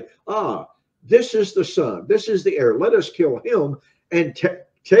say, this is the son. This is the heir. Let us kill him and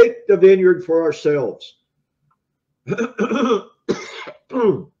take the vineyard for ourselves.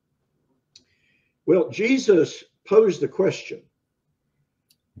 Well, Jesus posed the question,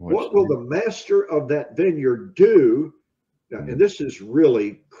 what will the master of that vineyard do? Now, and this is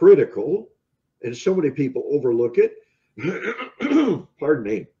really critical, and so many people overlook it. Pardon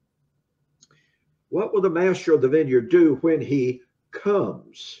me. What will the master of the vineyard do when he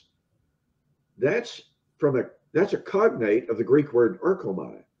comes? That's from a That's a cognate of the Greek word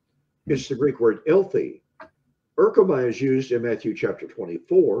erchomai. It's the Greek word elthi. Erchomai is used in Matthew chapter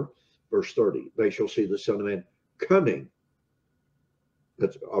 24, verse 30. They shall see the Son of Man coming.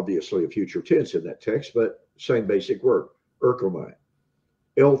 That's obviously a future tense in that text, but same basic word, erchomai.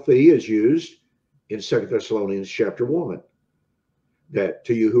 Elthi is used in 2 Thessalonians chapter 1. That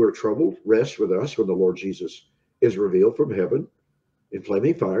to you who are troubled, rest with us when the Lord Jesus is revealed from heaven in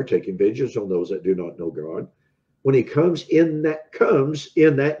flaming fire, taking vengeance on those that do not know God. When he comes in that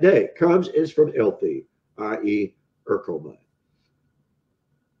day. Comes is from elthi, i.e. erchomai.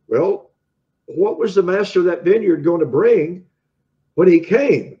 Well, what was the master of that vineyard going to bring when he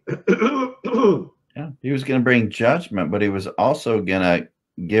came? Yeah, he was going to bring judgment, but he was also going to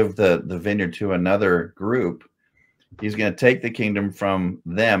give the vineyard to another group. He's going to take the kingdom from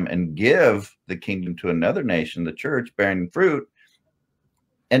them and give the kingdom to another nation, the church, bearing fruit.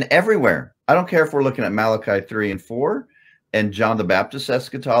 And everywhere, I don't care if we're looking at Malachi 3 and 4 and John the Baptist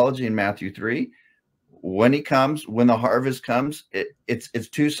eschatology in Matthew 3. When he comes, when the harvest comes, it's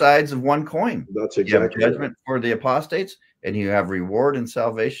two sides of one coin. That's exactly you have judgment for the apostates, and you have reward and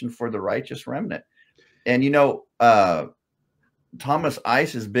salvation for the righteous remnant. And Thomas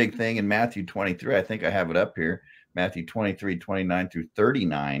Ice's big thing in Matthew 23, I think I have it up here, Matthew 23, 29 through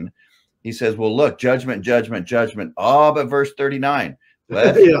 39. He says, well, look, judgment, judgment, judgment. Oh, but verse 39,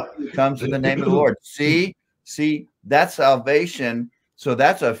 comes in the name of the Lord. See, that's salvation. So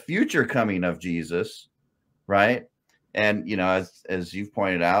that's a future coming of Jesus, right? And, as you've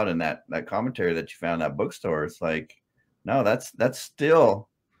pointed out in that commentary that you found in that bookstore, it's like, no, that's still,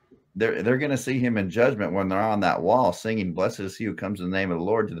 they're going to see him in judgment when they're on that wall singing, blessed is he who comes in the name of the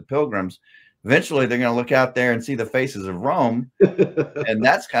Lord to the pilgrims. Eventually, they're going to look out there and see the faces of Rome. And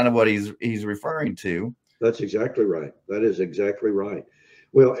that's kind of what he's referring to. That's exactly right. That is exactly right.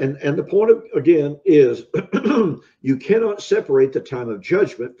 Well, and the point again is you cannot separate the time of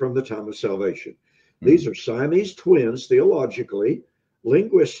judgment from the time of salvation. These are Siamese twins theologically,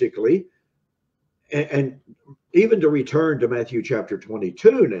 linguistically, and even to return to Matthew chapter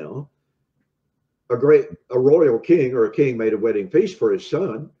 22 now, a royal king or a king made a wedding feast for his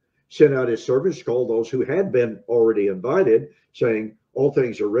son, sent out his servants to call those who had been already invited, saying, all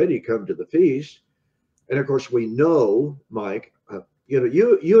things are ready, come to the feast. And of course, we know, Mike,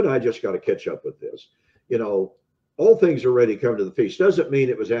 you and I just got to catch up with this. All things are ready, come to the feast doesn't mean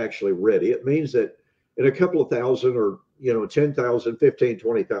it was actually ready. It means that in a couple of thousand or, 10,000, 15,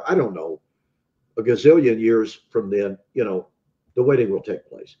 20,000, I don't know, a gazillion years from then, the wedding will take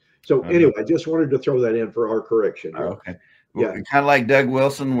place. So anyway, I just wanted to throw that in for our correction here. Okay. Yeah. Kind of like Doug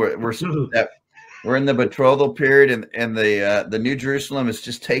Wilson, we're in the betrothal period, and the New Jerusalem is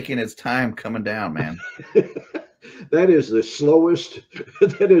just taking its time coming down, man. That is the slowest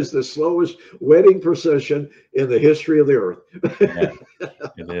wedding procession in the history of the earth. Yeah,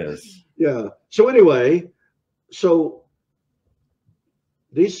 it is. Yeah. So anyway,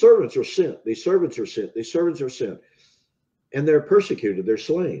 these servants are sent. These servants are sent. And they're persecuted. They're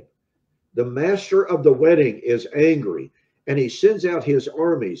slain. The master of the wedding is angry, and he sends out his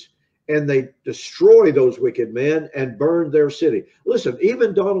armies, and they destroy those wicked men and burn their city. Listen,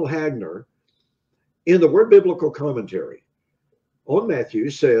 even Donald Hagner, in the Word Biblical Commentary on Matthew,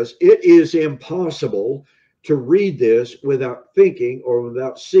 says it is impossible to read this without thinking or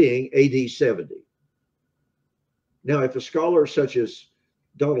without seeing AD 70. Now, if a scholar such as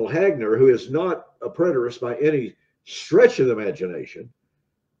Donald Hagner, who is not a preterist by any stretch of the imagination,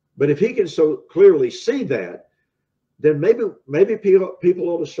 but if he can so clearly see that, then maybe people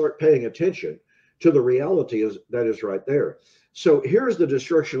ought to start paying attention to the reality that is right there. So here's the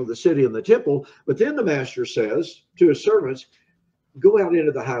destruction of the city and the temple. But then the master says to his servants, go out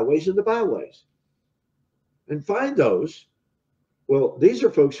into the highways and the byways and find those. Well, these are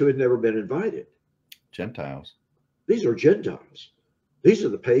folks who had never been invited. Gentiles. These are Gentiles. These are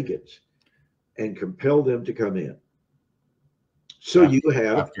the pagans, and compel them to come in. So you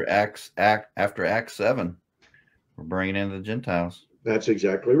have after Acts 7, we're bringing in the Gentiles. That's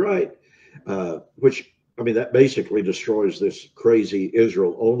exactly right. Which, I mean, that basically destroys this crazy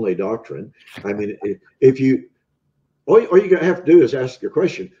Israel only doctrine. I mean, all you're going to have to do is ask your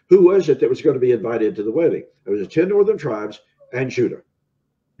question: who was it that was going to be invited to the wedding? It was the 10 northern tribes and Judah.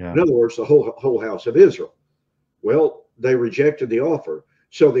 Yeah. In other words, the whole house of Israel. Well, they rejected the offer,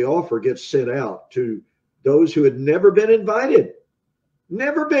 so the offer gets sent out to those who had never been invited.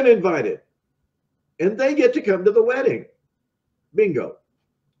 Never been invited. And they get to come to the wedding. Bingo.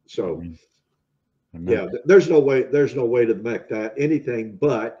 So, yeah, there's no way to make that anything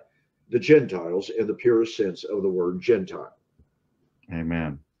but the Gentiles in the purest sense of the word Gentile.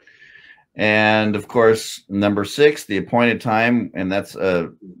 Amen. And of course, number 6, the appointed time. And that's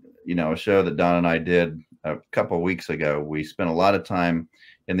a show that Don and I did a couple of weeks ago. We spent a lot of time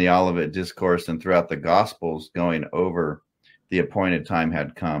in the Olivet Discourse and throughout the Gospels going over the appointed time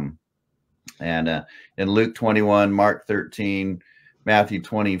had come. And in Luke 21, Mark 13, Matthew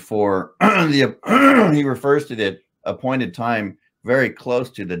 24, he refers to the appointed time very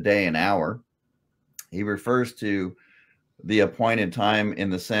close to the day and hour. He refers to the appointed time in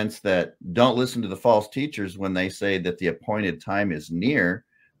the sense that don't listen to the false teachers when they say that the appointed time is near,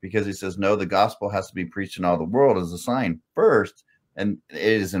 because he says, no, the gospel has to be preached in all the world as a sign first. And it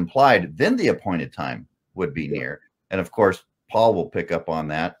is implied then the appointed time would be near. And of course, Paul will pick up on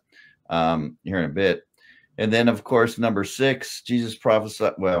that here in a bit. And then, of course, number 6, Jesus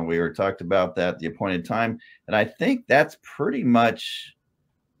prophesied. Well, we already talked about that, the appointed time. And I think that's pretty much,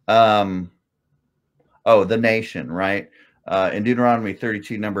 the nation, right? In Deuteronomy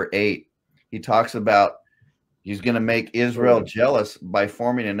 32, number 8, he talks about he's going to make Israel jealous by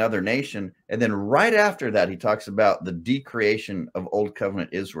forming another nation. And then right after that, he talks about the decreation of Old Covenant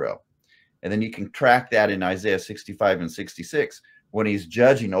Israel. And then you can track that in Isaiah 65 and 66. When he's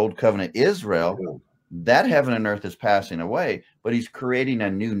judging Old Covenant Israel, that heaven and earth is passing away, but he's creating a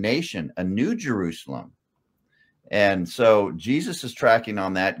new nation, a new Jerusalem. And so Jesus is tracking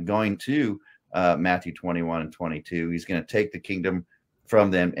on that, going to Matthew 21 and 22. He's going to take the kingdom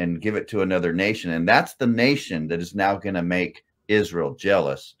from them and give it to another nation. And that's the nation that is now going to make Israel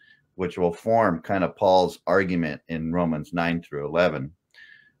jealous, which will form kind of Paul's argument in Romans 9 through 11.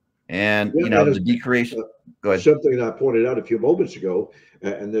 And, the decreation. Go ahead. Something I pointed out a few moments ago,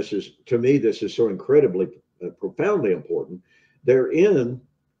 and this is, to me, this is so incredibly, profoundly important. They're in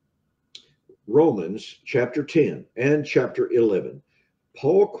Romans chapter 10 and chapter 11.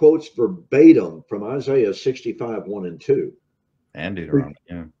 Paul quotes verbatim from Isaiah 65, 1 and 2. And Deuteronomy,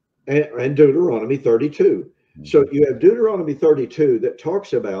 yeah. And Deuteronomy 32. Mm-hmm. So you have Deuteronomy 32 that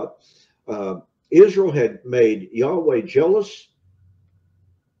talks about Israel had made Yahweh jealous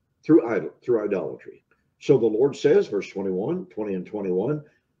through idolatry. So the Lord says, verse 20 and 21,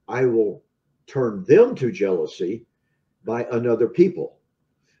 I will turn them to jealousy by another people.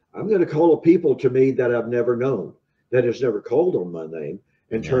 I'm going to call a people to me that I've never known, that has never called on my name,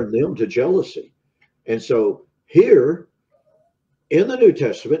 and turn them to jealousy. And so here in the New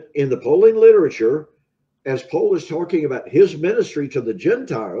Testament, in the Pauline literature, as Paul is talking about his ministry to the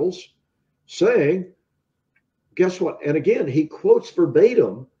Gentiles, saying, guess what? And again, he quotes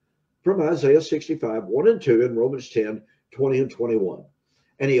verbatim from Isaiah 65, 1 and 2 in Romans 10, 20 and 21.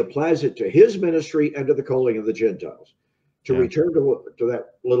 And he applies it to his ministry and to the calling of the Gentiles. To return to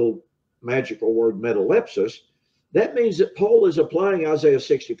that little magical word, metalepsis, that means that Paul is applying Isaiah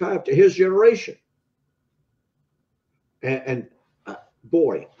 65 to his generation. And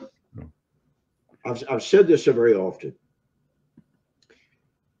boy, I've said this so very often.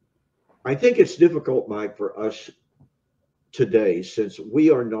 I think it's difficult, Mike, for us today, since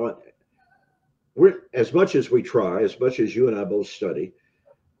we're as much as we try, as much as you and I both study,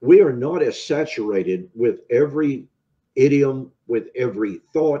 we are not as saturated with every idiom, with every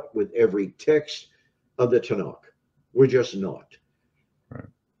thought, with every text of the Tanakh. We're just not. Right.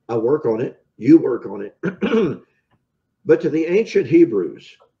 I work on it. You work on it. But to the ancient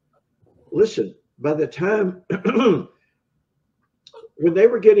Hebrews, listen, by the time when they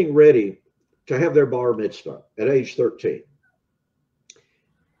were getting ready to have their bar mitzvah at age 13,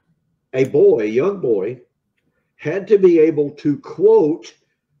 a young boy, had to be able to quote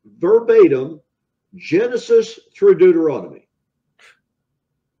verbatim Genesis through Deuteronomy.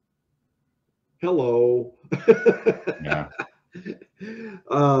 Hello. Yeah.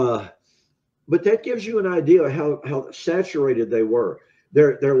 But that gives you an idea of how saturated they were.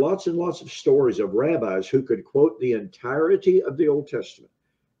 There are lots and lots of stories of rabbis who could quote the entirety of the Old Testament,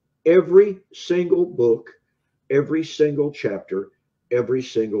 every single book, every single chapter, every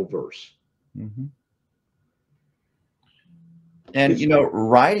single verse. Mm-hmm. And,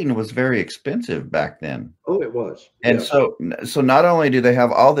 writing was very expensive back then. Oh, it was. And so not only do they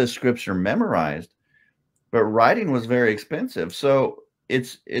have all this scripture memorized, but writing was very expensive. So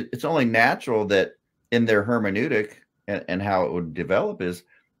it's only natural that in their hermeneutic and how it would develop is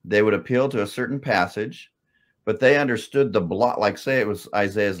they would appeal to a certain passage, but they understood the block, like say it was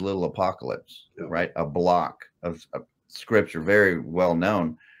Isaiah's little apocalypse, right? A block of scripture, very well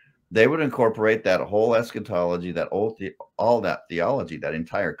known. They would incorporate that whole eschatology, all that theology, that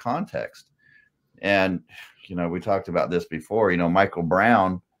entire context. And, we talked about this before, Michael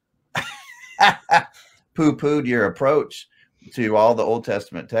Brown poo-pooed your approach to all the Old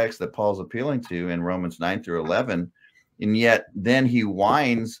Testament texts that Paul's appealing to in Romans 9 through 11. And yet then he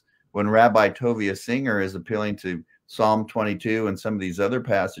whines when Rabbi Tovia Singer is appealing to Psalm 22 and some of these other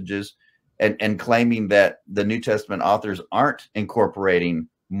passages and claiming that the New Testament authors aren't incorporating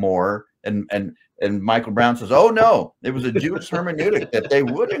more. And Michael Brown says, oh, no, it was a Jewish hermeneutic that they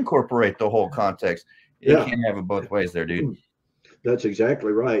would incorporate the whole context. You can't have it both ways there, dude. That's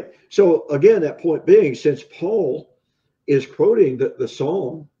exactly right. So again, that point being, since Paul is quoting the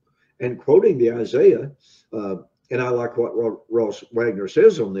Psalm and quoting the Isaiah, and I like what Ross Wagner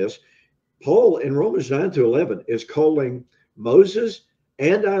says on this, Paul in Romans 9-11 is calling Moses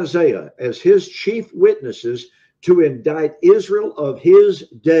and Isaiah as his chief witnesses to indict Israel of his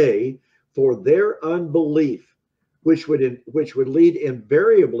day for their unbelief, which would lead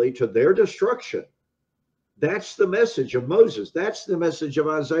invariably to their destruction. That's the message of Moses. That's the message of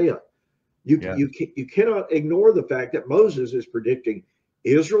Isaiah. You cannot ignore the fact that Moses is predicting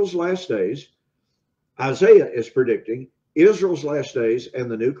Israel's last days. Isaiah is predicting Israel's last days and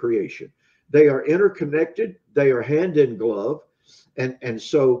the new creation. They are interconnected. They are hand in glove. And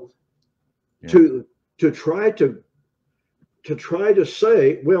so to try to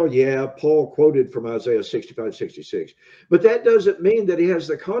say, well, yeah, Paul quoted from Isaiah 65-66, but that doesn't mean that he has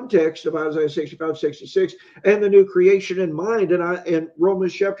the context of Isaiah 65-66 and the new creation in mind in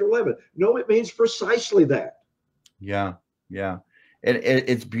Romans chapter 11. No, it means precisely that. Yeah.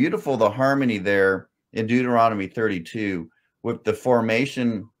 It's beautiful, the harmony there in Deuteronomy 32 with the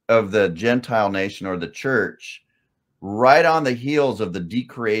formation of the Gentile nation or the church right on the heels of the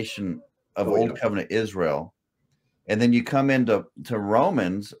decreation of Old Covenant Israel. And then you come into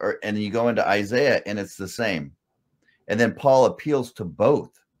Romans and you go into Isaiah and it's the same. And then Paul appeals to both.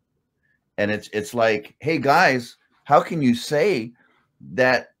 And it's like, hey guys, how can you say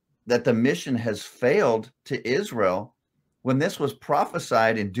that the mission has failed to Israel when this was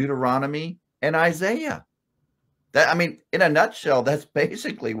prophesied in Deuteronomy and Isaiah? That, I mean, in a nutshell, that's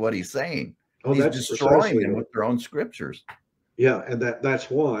basically what he's saying. Oh, he's that's destroying them with their own scriptures. Yeah, and that's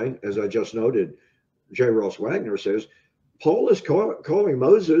why, as I just noted, J. Ross Wagner says, Paul is calling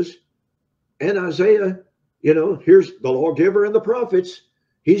Moses and Isaiah, here's the lawgiver and the prophets.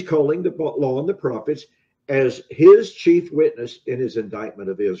 He's calling the law and the prophets as his chief witness in his indictment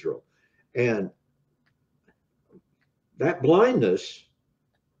of Israel. And that blindness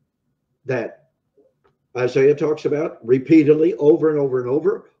that Isaiah talks about repeatedly over and over and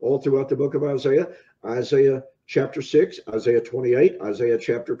over, all throughout the book of Isaiah, Isaiah chapter 6, Isaiah 28, Isaiah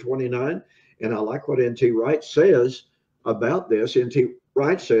chapter 29. And I like what N.T. Wright says about this. N.T.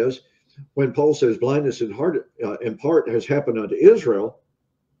 Wright says, when Paul says blindness in part has happened unto Israel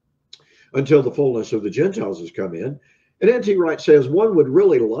until the fullness of the Gentiles has come in. And N.T. Wright says, one would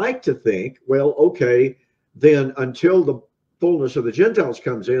really like to think, well, okay, then until the fullness of the Gentiles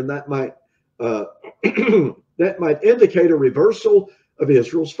comes in, that might that might indicate a reversal of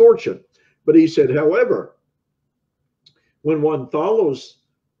Israel's fortune. But he said, however, when one follows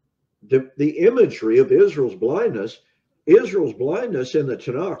the imagery of Israel's blindness in the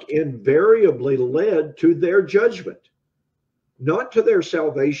Tanakh invariably led to their judgment, not to their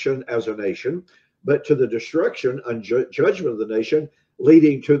salvation as a nation, but to the destruction and judgment of the nation,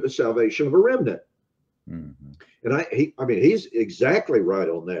 leading to the salvation of a remnant. Mm-hmm. And I mean, he's exactly right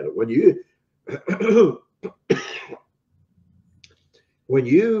on that. When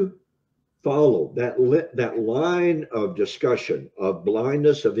you follow that line of discussion of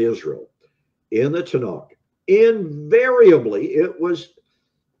blindness of Israel in the Tanakh, invariably it was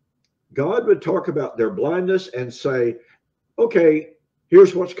God would talk about their blindness and say, okay,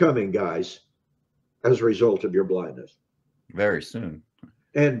 here's what's coming, guys, as a result of your blindness. Very soon.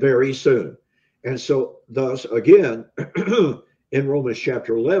 And very soon. And so thus, again, in Romans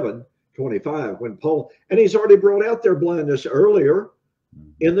chapter 11, 25, when Paul, and he's already brought out their blindness earlier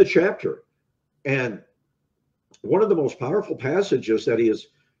in the chapter. And one of the most powerful passages that he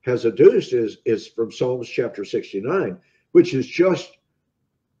has adduced is from Psalms chapter 69, which is just,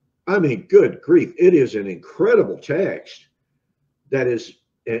 I mean, good grief. It is an incredible text that is,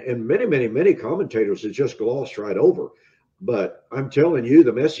 and many commentators have just glossed right over. But I'm telling you,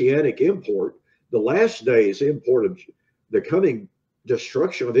 the messianic import, the last days import of the coming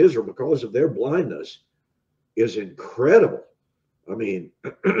destruction of Israel because of their blindness is incredible. I mean,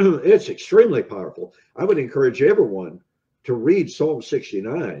 it's extremely powerful. I would encourage everyone to read Psalm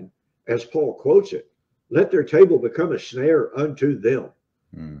 69 as Paul quotes it. Let their table become a snare unto them.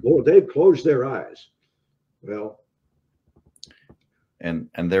 Lord, they've closed their eyes. Well, and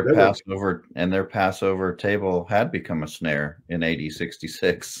their Passover table had become a snare in AD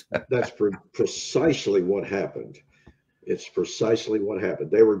 66. That's precisely what happened. It's precisely what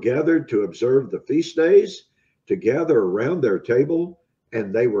happened. They were gathered to observe the feast days, to gather around their table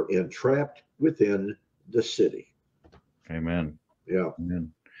and they were entrapped within the city. Amen. Yeah.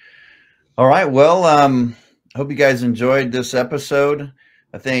 Amen. All right. Well, hope you guys enjoyed this episode.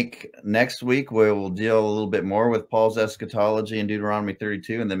 I think next week we will deal a little bit more with Paul's eschatology in Deuteronomy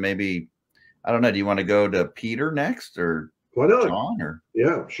 32, and then maybe, I don't know, do you want to go to Peter next, or Why not? John, or?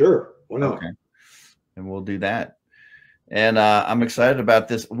 Yeah, sure. Why not? Okay. And we'll do that. And I'm excited about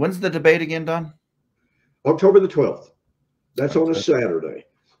this. When's the debate again, Don? October the 12th. That's Okay. on a Saturday.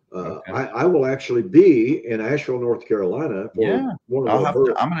 Okay. I will actually be in Asheville, North Carolina for one of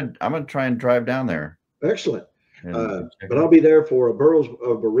the I'm gonna try and drive down there. Excellent. And But I'll be there for a Burroughs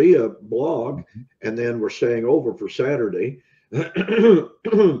of Berea blog, and then we're staying over for Saturday.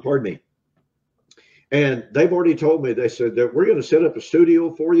 Pardon me. And they've already told me, they said that we're going to set up a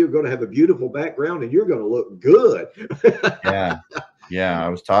studio for you, going to have a beautiful background, and you're going to look good. Yeah. I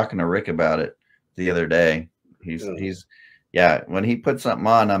was talking to Rick about it the other day. He's when he puts something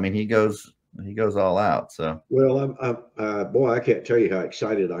on, I mean, he goes all out. So, well, boy, I can't tell you how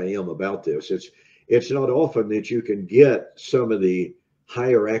excited I am about this. It's not often that you can get some of the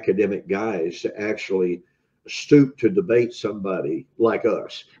higher academic guys to actually stoop to debate somebody like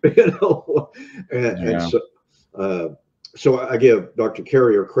us, and so I give Dr.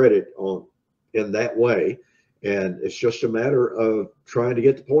 Carrier credit in that way, and it's just a matter of trying to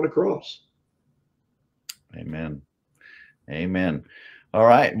get the point across. Amen. All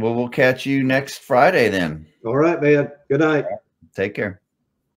right. Well, we'll catch you next Friday then. All right, man. Good night. Take care.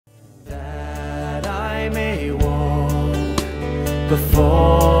 That I may walk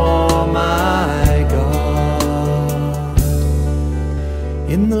before my God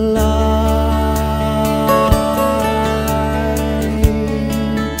in the light,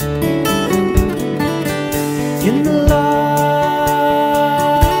 in the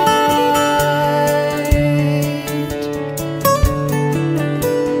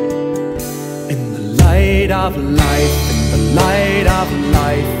light of life, in the light of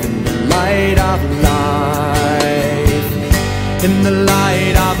life, in the light of life, in the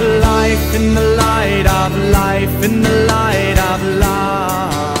light of life, in the light of life, in the light of life.